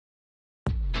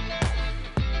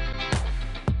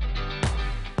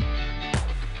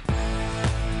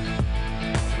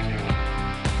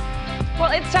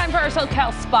Well, it's time for our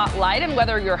SoCal Spotlight, and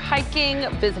whether you're hiking,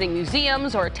 visiting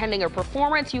museums, or attending a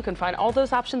performance, you can find all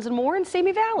those options and more in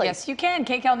Simi Valley. Yes, you can.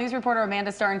 KCAL news reporter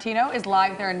Amanda Starrantino is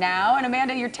live there now. And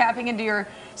Amanda, you're tapping into your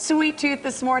sweet tooth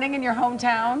this morning in your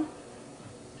hometown.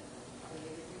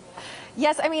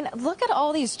 Yes, I mean, look at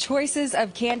all these choices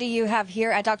of candy you have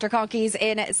here at Dr. Conkey's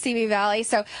in Simi Valley.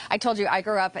 So I told you I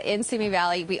grew up in Simi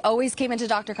Valley. We always came into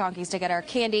Dr. Conkey's to get our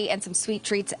candy and some sweet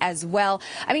treats as well.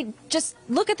 I mean, just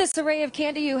look at this array of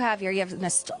candy you have here. You have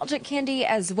nostalgic candy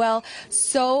as well.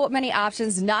 So many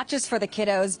options, not just for the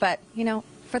kiddos, but, you know,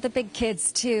 for the big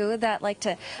kids too that like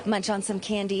to munch on some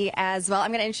candy as well.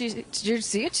 I'm going to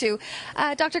introduce you to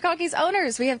Dr. Conkey's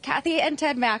owners. We have Kathy and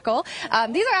Ted Mackel.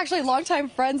 These are actually longtime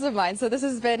friends of mine, so this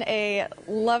has been a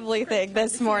lovely thing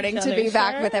this morning to be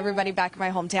back with everybody back in my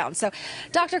hometown. So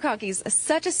Dr. Conkey's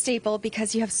such a staple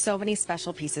because you have so many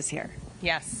special pieces here.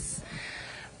 Yes.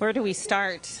 Where do we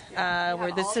start?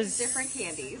 Where this is different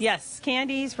candies. Yes,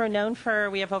 candies. We're known for.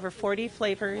 We have over 40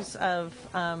 flavors of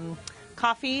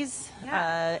coffees,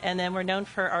 and then we're known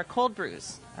for our cold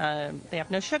brews. They have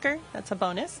no sugar. That's a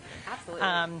bonus.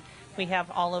 Absolutely. We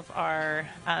have all of our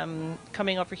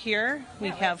coming over here. We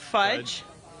have fudge.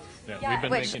 Yeah, we've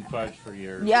been making fudge for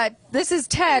years. Yeah, this is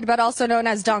Ted, but also known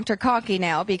as Dr. Conkey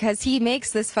now because he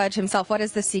makes this fudge himself. What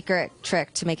is the secret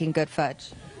trick to making good fudge?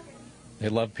 They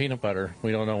love peanut butter.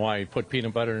 We don't know why. You put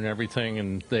peanut butter in everything,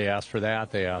 and they ask for that.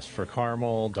 They ask for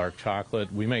caramel, dark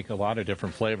chocolate. We make a lot of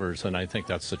different flavors, and I think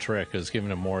that's the trick, is giving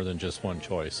them more than just one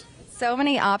choice. So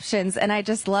many options, and I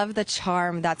just love the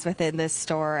charm that's within this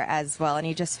store as well, and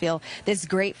you just feel this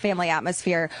great family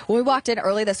atmosphere. When we walked in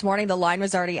early this morning, the line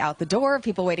was already out the door,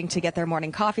 people waiting to get their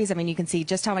morning coffees. I mean, you can see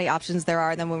just how many options there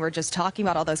are, and then when we're just talking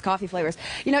about all those coffee flavors,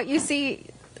 you know, you see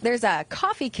there's a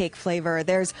coffee cake flavor,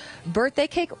 there's birthday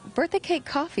cake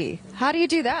coffee. How do you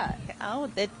do that? Oh,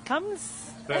 it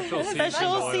comes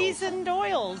Special seasoned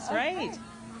oils, right?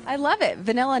 I love it.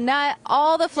 Vanilla nut,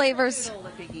 all the flavors.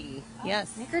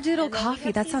 Yes. Snickerdoodle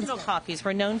coffee, that sounds Seasonal good. coffees.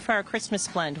 We're known for our Christmas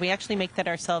blend. We actually make that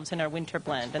ourselves in our winter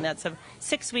blend, and that's a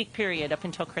 6-week period up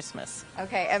until Christmas.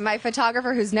 Okay, and my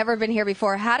photographer, who's never been here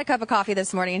before, had a cup of coffee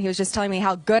this morning, and he was just telling me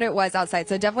how good it was outside,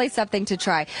 so definitely something to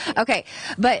try. Okay,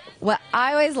 but what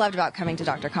I always loved about coming to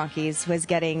Dr. Conkey's was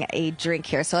getting a drink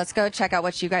here, so let's go check out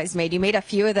what you guys made. You made a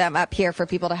few of them up here for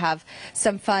people to have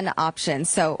some fun options.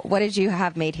 So what did you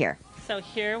have made here? So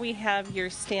here we have your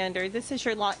standard. This is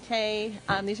your latte.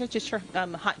 These are just your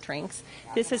hot drinks.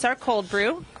 This is our cold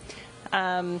brew.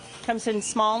 Comes in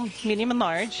small, medium, and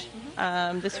large.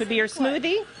 This would be your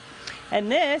smoothie. And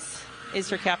this is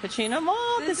your cappuccino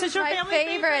malt. This is your my family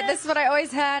favorite. This is what I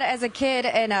always had as a kid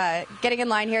and getting in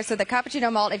line here. So the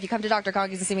cappuccino malt, if you come to Dr.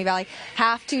 Conkey's in Simi Valley,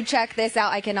 have to check this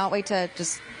out. I cannot wait to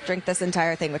just drink this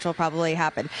entire thing, which will probably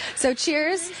happen. So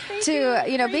cheers to,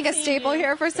 you know, being a staple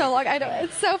here for so long. I know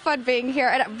it's so fun being here.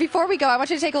 And before we go, I want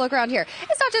you to take a look around here.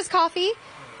 It's not just coffee.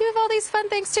 You have all these fun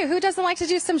things too. Who doesn't like to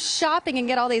do some shopping and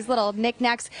get all these little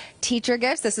knickknacks, teacher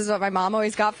gifts? This is what my mom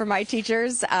always got for my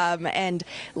teachers, and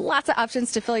lots of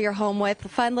options to fill your home with.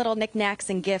 Fun little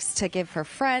knickknacks and gifts to give her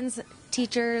friends,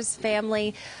 teachers,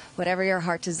 family, whatever your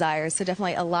heart desires. So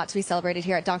definitely a lot to be celebrated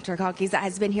here at Dr. Conkey's. That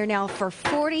has been here now for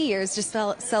 40 years, just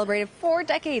celebrated 4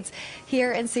 decades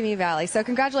here in Simi Valley. So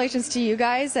congratulations to you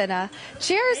guys, and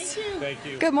cheers. Thank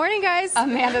you. Good morning, guys.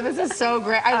 Amanda, this is so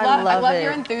great. I love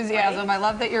your enthusiasm. I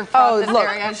love that you're from this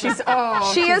area.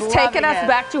 She is taking us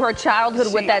back to her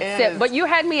childhood with that sip. But you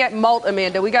had me at malt,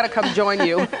 Amanda. We got to come join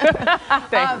you.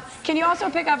 Can you also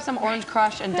pick up some Orange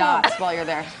Crush and Dots while you're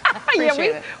there?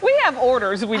 Yeah, we have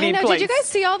orders we need. Did you guys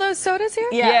see all those sodas here?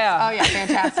 Yes. Yeah. Oh, yeah,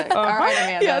 fantastic. All right,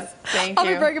 Amanda. Yes. Thank you.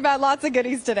 I'll be bringing back lots of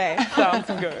goodies today. Sounds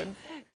good.